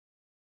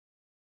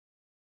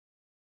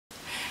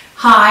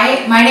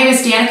Hi, my name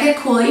is Danica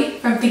Cooley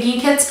from Thinking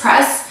Kids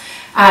Press.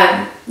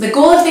 The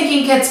goal of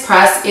Thinking Kids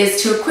Press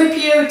is to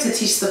equip you to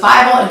teach the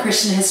Bible and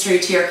Christian history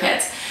to your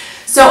kids.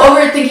 So over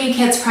at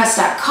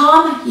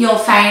thinkingkidspress.com, you'll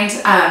find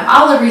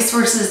all the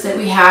resources that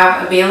we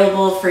have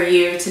available for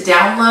you to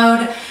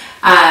download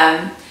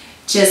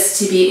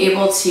just to be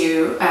able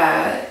to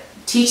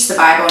teach the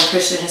Bible and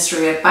Christian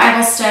history with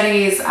Bible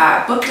studies,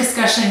 book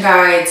discussion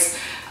guides,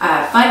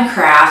 fun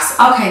crafts,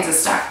 all kinds of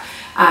stuff.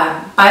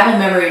 Bible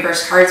memory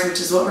verse cards, which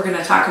is what we're going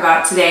to talk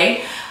about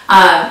today,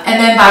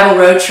 and then Bible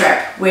Road Trip,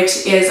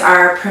 which is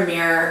our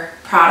premier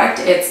product.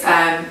 It's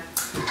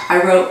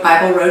I wrote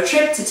Bible Road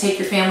Trip to take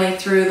your family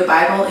through the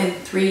Bible in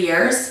 3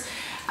 years,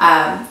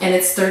 and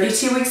it's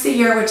 32 weeks a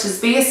year, which is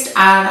based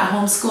on a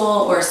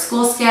homeschool or a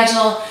school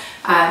schedule.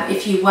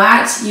 If you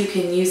want, you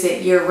can use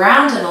it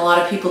year-round, and a lot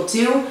of people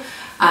do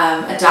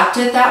adopt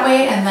it that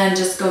way and then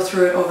just go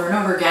through it over and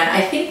over again.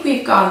 I think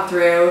we've gone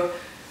through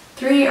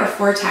 3 or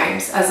 4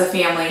 times as a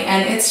family,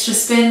 and it's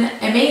just been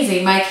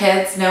amazing. My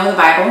kids know the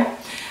Bible.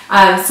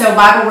 So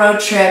Bible Road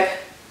Trip,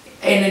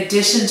 in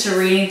addition to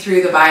reading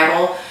through the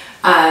Bible,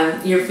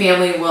 your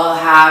family will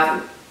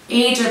have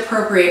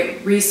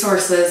age-appropriate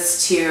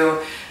resources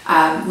to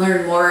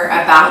learn more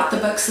about the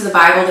books of the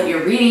Bible that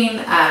you're reading,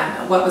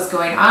 what was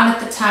going on at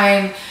the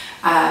time.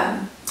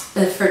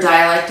 For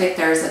dialectic,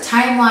 there's a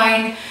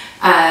timeline.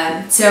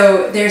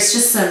 So there's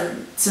just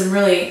some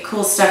really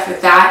cool stuff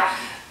with that.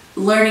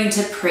 Learning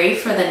to pray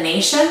for the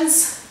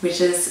nations, which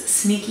is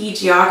sneaky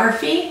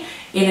geography,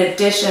 in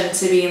addition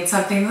to being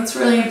something that's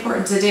really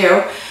important to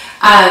do.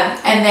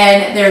 And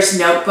then there's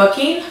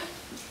notebooking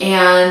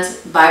and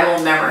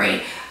Bible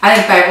memory. I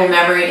think Bible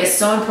memory is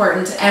so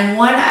important, and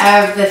one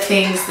of the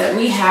things that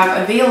we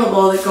have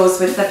available that goes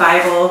with the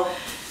Bible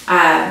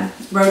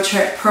Road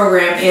Trip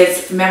program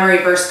is memory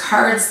verse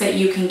cards that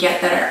you can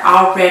get that are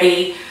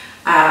already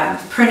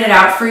printed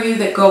out for you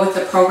that go with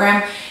the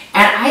program.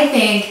 And I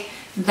think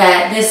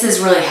that this is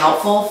really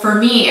helpful. For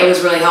me, it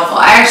was really helpful.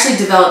 I actually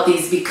developed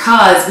these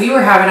because we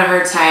were having a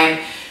hard time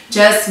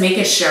just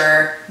making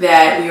sure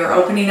that we were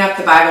opening up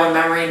the Bible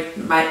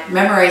and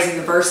memorizing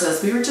the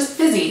verses. We were just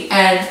busy,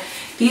 and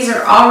these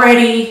are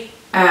already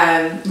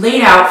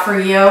laid out for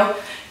you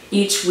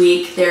each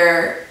week.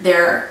 They're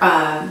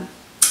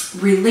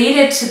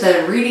related to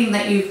the reading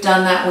that you've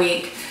done that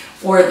week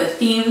or the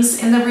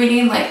themes in the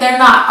reading. Like, they're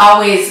not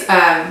always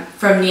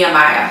from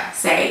Nehemiah,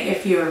 say,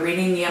 if you were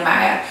reading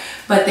Nehemiah,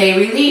 but they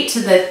relate to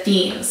the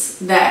themes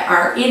that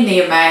are in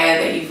Nehemiah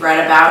that you've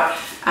read about,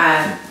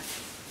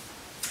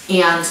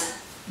 and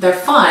they're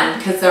fun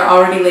because they're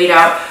already laid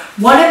out.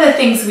 One of the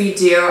things we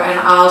do, and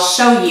I'll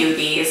show you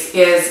these,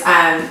 is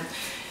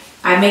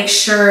I make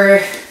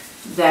sure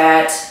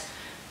that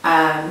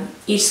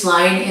each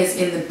line is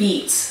in the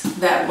beats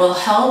that will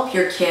help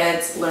your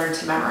kids learn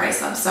to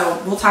memorize them.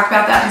 So we'll talk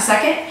about that in a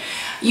second.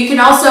 You can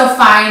also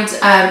find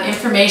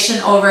information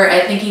over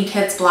at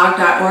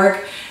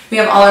thinkingkidsblog.org. We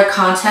have all our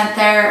content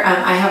there.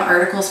 I have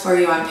articles for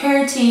you on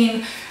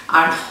parenting,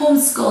 on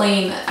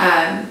homeschooling,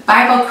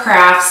 Bible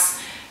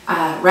crafts,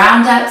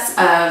 roundups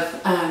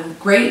of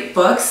great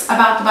books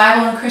about the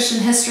Bible and Christian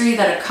history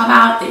that have come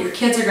out that your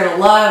kids are going to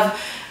love.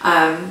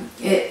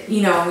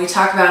 When we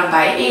talk about them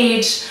by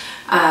age,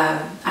 I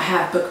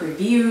have book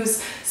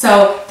reviews.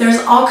 So there's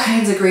all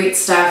kinds of great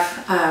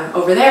stuff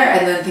over there,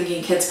 and then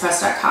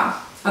thinkingkidspress.com.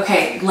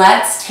 Okay,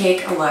 let's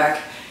take a look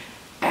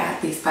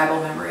at these Bible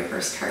memory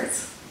verse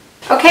cards.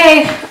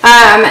 Okay,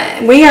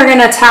 we are going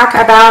to talk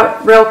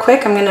about, real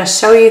quick, I'm going to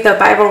show you the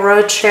Bible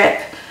Road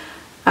Trip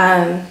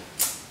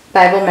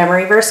Bible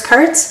memory verse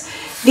cards.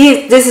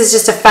 This is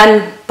just a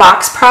fun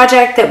box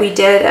project that we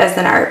did as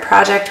an art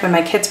project when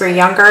my kids were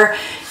younger.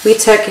 We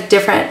took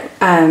different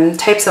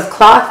types of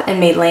cloth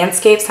and made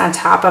landscapes on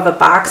top of a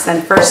box.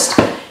 And first,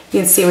 you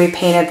can see we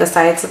painted the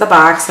sides of the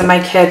box, and my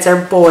kids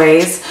are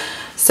boys.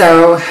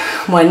 So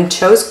one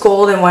chose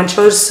gold and one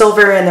chose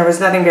silver, and there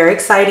was nothing very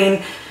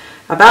exciting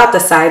about the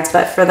sides,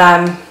 but for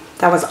them,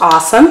 that was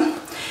awesome.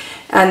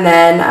 And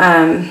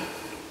then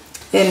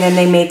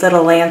they made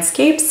little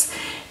landscapes.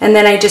 And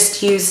then I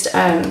just used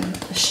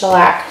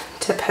shellac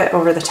to put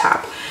over the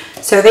top.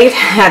 So they've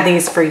had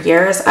these for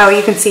years. Oh,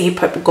 you can see he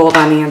put gold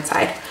on the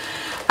inside.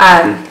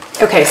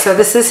 Okay, so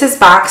this is his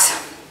box.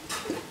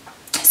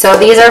 So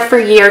these are for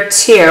year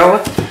 2.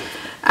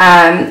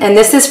 And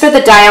this is for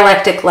the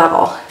dialectic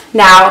level.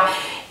 Now,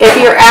 if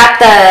you're at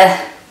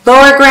the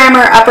lower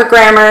grammar, upper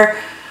grammar,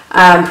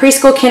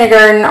 preschool,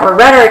 kindergarten, or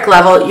rhetoric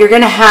level, you're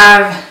going to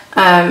have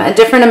a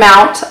different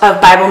amount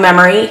of Bible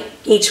memory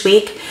each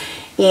week.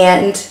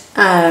 And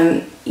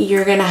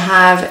you're going to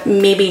have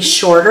maybe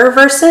shorter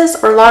verses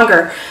or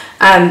longer.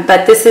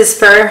 But this is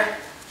for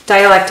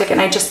dialectic,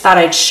 and I just thought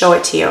I'd show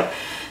it to you.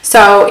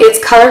 So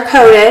it's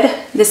color-coded.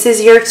 This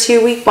is year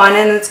 2, week 1,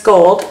 and it's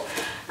gold.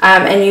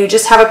 And you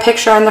just have a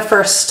picture on the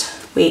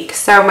first week.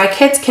 So my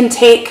kids can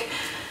take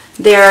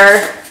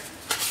their,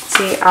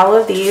 see, all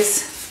of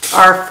these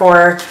are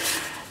for,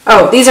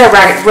 oh, these are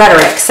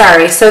rhetoric,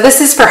 sorry. So this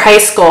is for high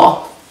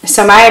school.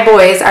 So my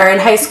boys are in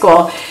high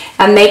school,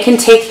 And they can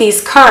take these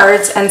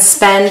cards and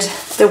spend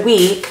the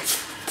week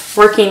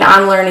working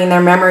on learning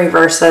their memory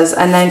verses,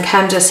 and then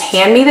come just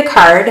hand me the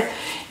card,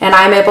 and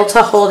I'm able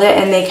to hold it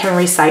and they can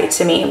recite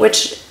to me,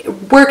 which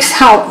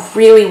works out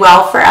really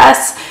well for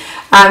us.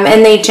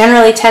 And they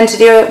generally tend to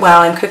do it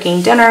while I'm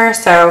cooking dinner,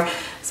 so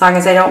as long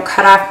as I don't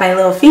cut off my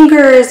little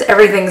fingers,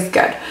 everything's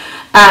good.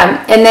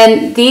 And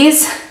then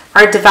these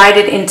are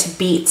divided into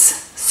beats,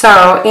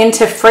 so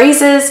into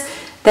phrases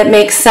that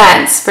make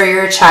sense for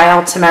your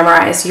child to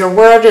memorize. Your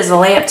word is a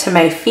lamp to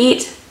my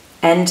feet,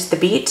 and the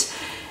beat,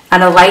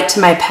 and a light to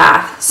my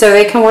path. So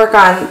they can work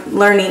on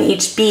learning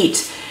each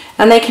beat,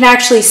 and they can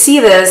actually see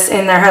this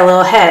in their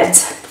little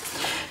heads.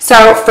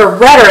 So for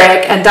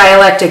rhetoric and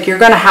dialectic, you're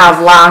going to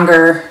have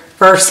longer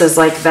verses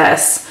like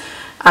this.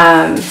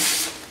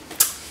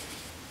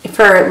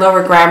 For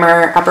lower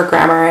grammar, upper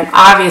grammar, and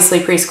obviously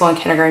preschool and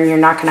kindergarten, you're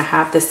not going to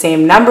have the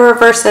same number of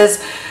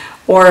verses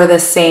or the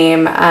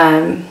same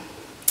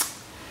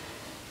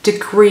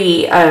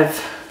degree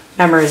of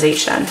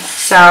memorization.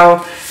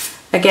 So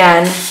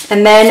again,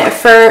 and then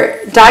for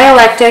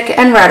dialectic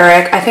and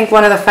rhetoric, I think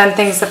one of the fun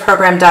things the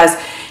program does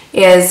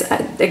is,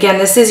 again,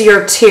 this is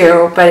year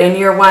 2, but in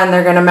year 1,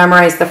 they're going to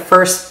memorize the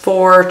first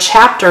 4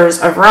 chapters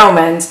of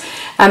Romans.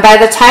 And by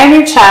the time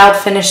your child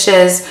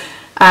finishes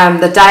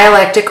the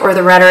dialectic or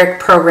the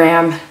rhetoric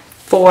program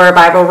for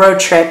Bible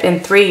Road Trip in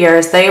 3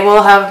 years, they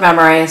will have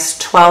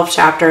memorized 12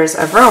 chapters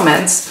of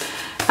Romans.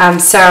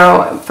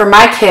 So for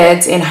my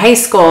kids in high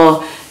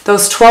school,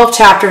 those 12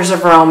 chapters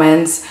of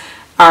Romans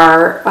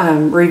are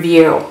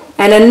review.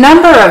 And a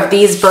number of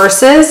these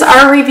verses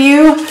are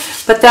review,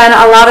 but then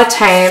a lot of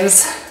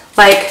times,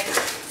 like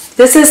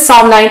this is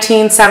Psalm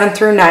 19, 7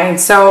 through 9.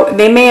 So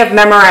they may have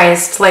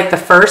memorized like the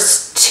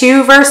first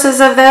 2 verses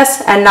of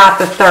this and not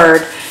the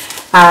third.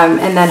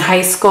 And then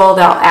high school,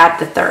 they'll add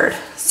the third.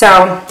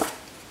 So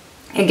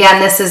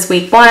again, this is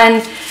week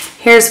 1.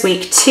 Here's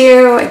week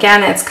 2.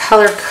 Again, it's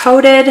color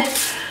coded.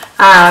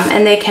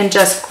 And they can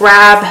just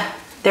grab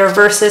their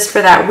verses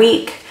for that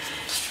week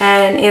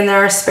and in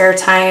their spare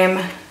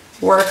time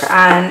work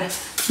on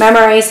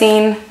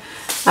memorizing.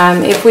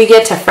 If we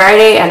get to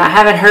Friday and I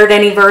haven't heard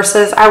any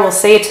verses, I will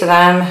say to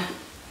them,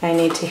 I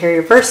need to hear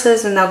your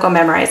verses, and they'll go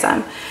memorize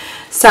them.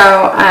 So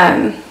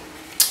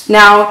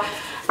now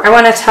I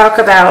want to talk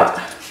about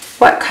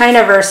what kind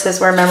of verses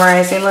we're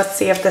memorizing. Let's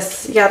see if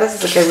this,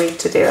 this is a good week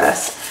to do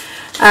this.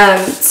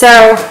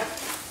 So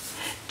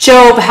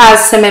Job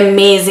has some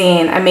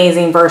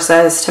amazing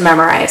verses to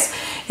memorize.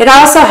 It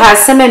also has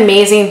some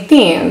amazing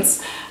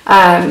themes.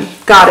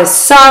 God is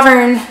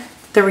sovereign,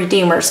 the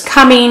Redeemer's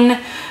coming,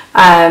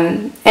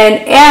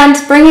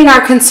 and bringing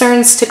our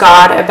concerns to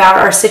God about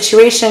our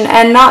situation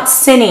and not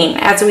sinning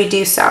as we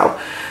do so,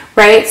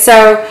 right?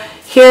 So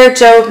here,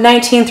 Job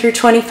 19 through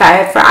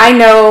 25, for I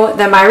know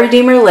that my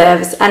Redeemer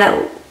lives,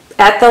 and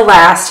at the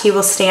last he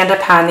will stand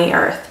upon the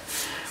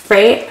earth,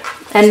 right?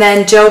 And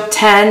then Job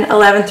 10,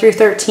 11 through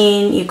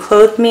 13, you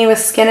clothed me with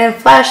skin and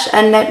flesh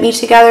and knit me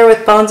together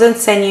with bones and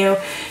sinew.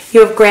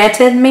 You have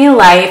granted me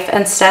life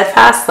and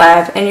steadfast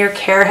love, and your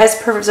care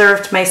has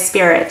preserved my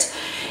spirit.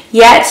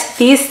 Yet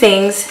these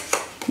things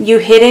you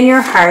hid in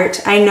your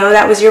heart. I know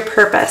that was your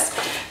purpose.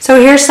 So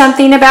here's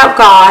something about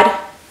God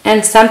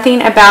and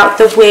something about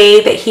the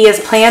way that he has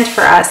planned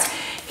for us.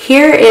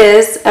 Here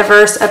is a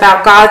verse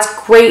about God's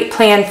great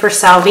plan for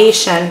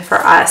salvation for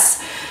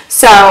us.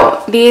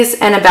 So these,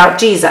 and about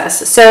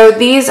Jesus. So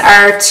these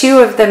are 2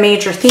 of the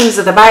major themes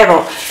of the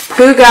Bible: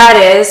 who God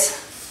is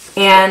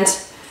and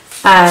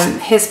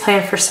his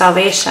plan for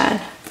salvation.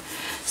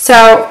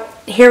 So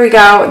here we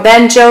go.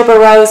 Then Job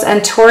arose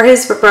and tore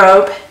his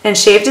robe and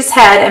shaved his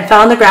head and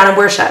fell on the ground and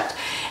worshipped.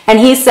 And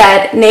he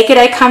said, naked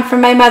I come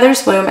from my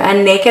mother's womb,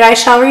 and naked I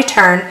shall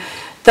return.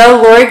 The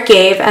Lord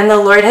gave, and the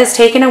Lord has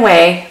taken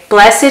away.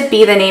 Blessed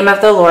be the name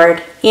of the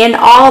Lord. In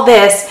all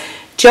this,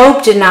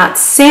 Job did not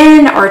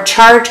sin or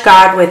charge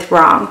God with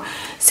wrong.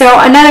 So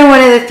another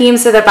one of the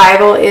themes of the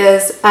Bible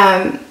is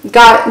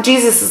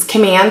Jesus'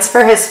 commands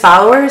for his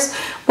followers.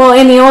 Well,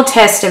 in the Old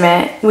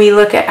Testament, we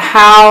look at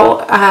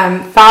how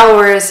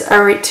followers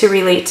are to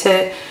relate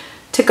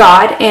to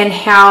God, and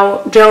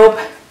how Job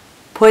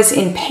was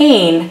in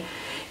pain.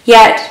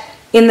 Yet,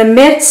 in the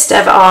midst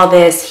of all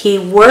this, he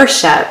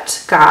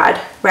worshiped God,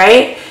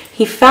 right?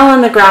 He fell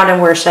on the ground and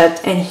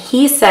worshiped, and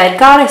he said,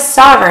 God is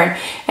sovereign,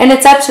 and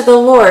it's up to the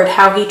Lord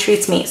how he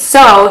treats me.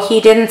 So he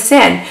didn't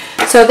sin.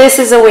 So this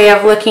is a way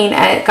of looking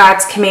at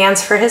God's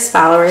commands for his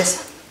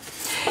followers.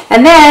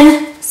 And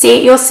then,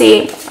 you'll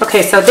see,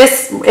 okay, so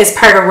this is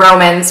part of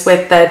Romans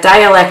with the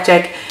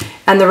dialectic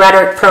and the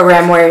rhetoric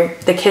program, where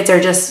the kids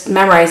are just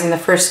memorizing the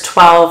first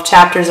 12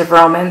 chapters of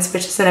Romans,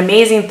 which is an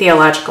amazing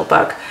theological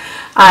book.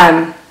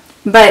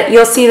 But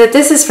you'll see that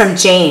this is from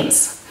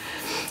James.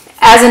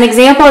 As an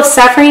example of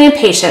suffering and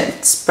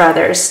patience,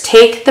 brothers,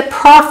 take the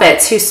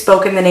prophets who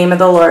spoke in the name of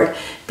the Lord.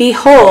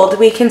 Behold,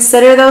 we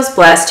consider those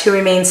blessed who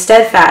remain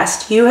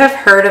steadfast. You have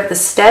heard of the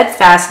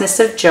steadfastness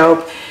of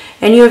Job,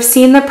 and you have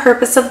seen the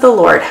purpose of the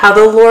Lord, how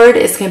the Lord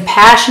is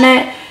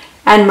compassionate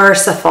and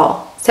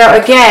merciful. So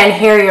again,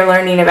 here you're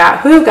learning about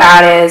who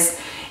God is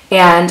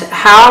and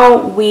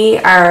how we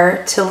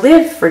are to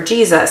live for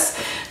Jesus.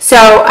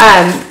 So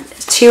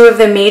two of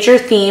the major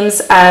themes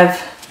of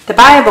the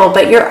Bible,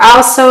 but you're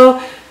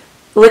also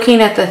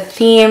looking at the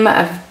theme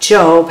of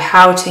Job,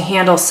 how to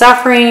handle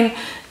suffering,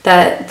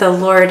 that the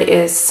Lord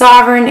is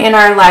sovereign in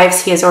our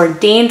lives. He has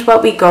ordained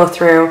what we go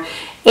through,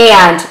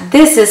 and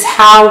this is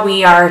how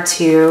we are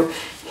to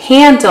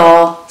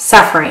handle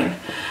suffering.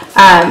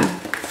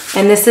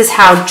 And this is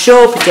how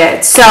Job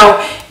did.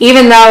 So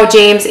even though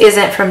James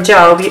isn't from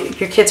Job,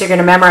 your kids are going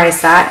to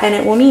memorize that, and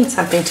it will mean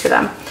something to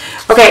them.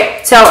 Okay,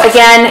 so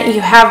again,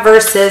 you have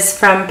verses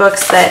from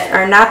books that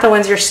are not the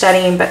ones you're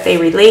studying, but they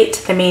relate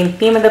to the main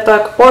theme of the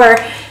book, or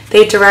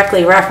they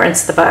directly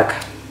reference the book.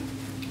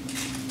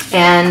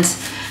 And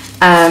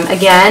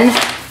again,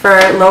 for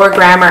lower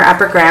grammar,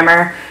 upper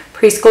grammar,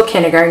 preschool,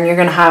 kindergarten, you're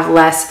going to have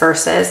less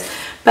verses.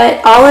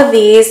 But all of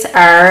these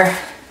are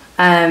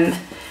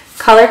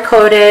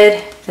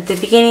color-coded. At the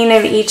beginning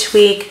of each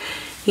week,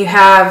 you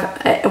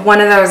have one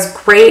of those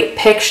great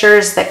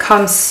pictures that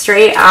comes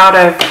straight out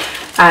of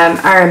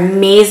our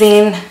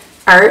amazing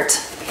art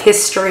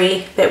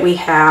history that we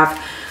have.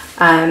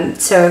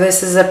 So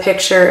this is a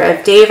picture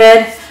of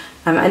David.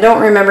 I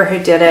don't remember who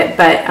did it,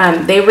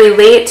 but they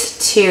relate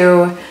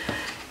to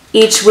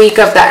each week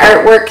of the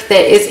artwork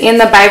that is in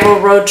the Bible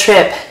Road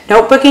Trip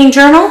Notebooking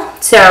Journal.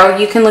 So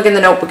you can look in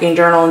the Notebooking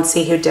Journal and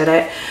see who did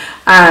it.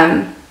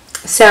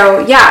 So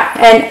yeah,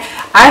 and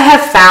I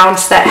have found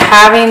that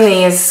having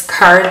these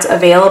cards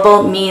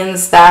available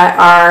means that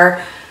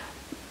our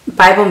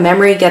Bible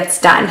memory gets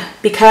done,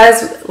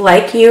 because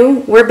like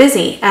you, we're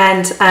busy,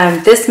 and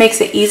this makes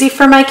it easy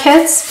for my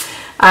kids.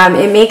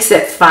 It makes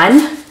it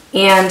fun,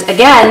 and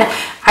again,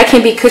 I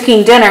can be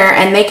cooking dinner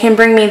and they can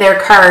bring me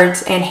their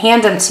cards and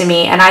hand them to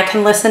me, and I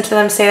can listen to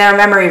them say their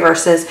memory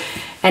verses,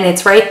 and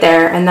it's right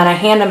there, and then I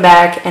hand them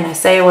back and I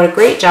say what a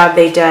great job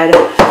they did.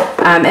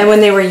 And when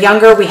they were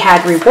younger, we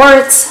had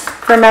rewards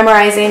for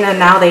memorizing, and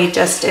now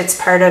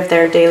it's part of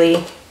their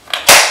daily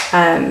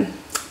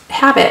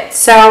habit.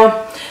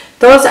 So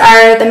those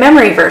are the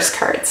memory verse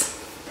cards.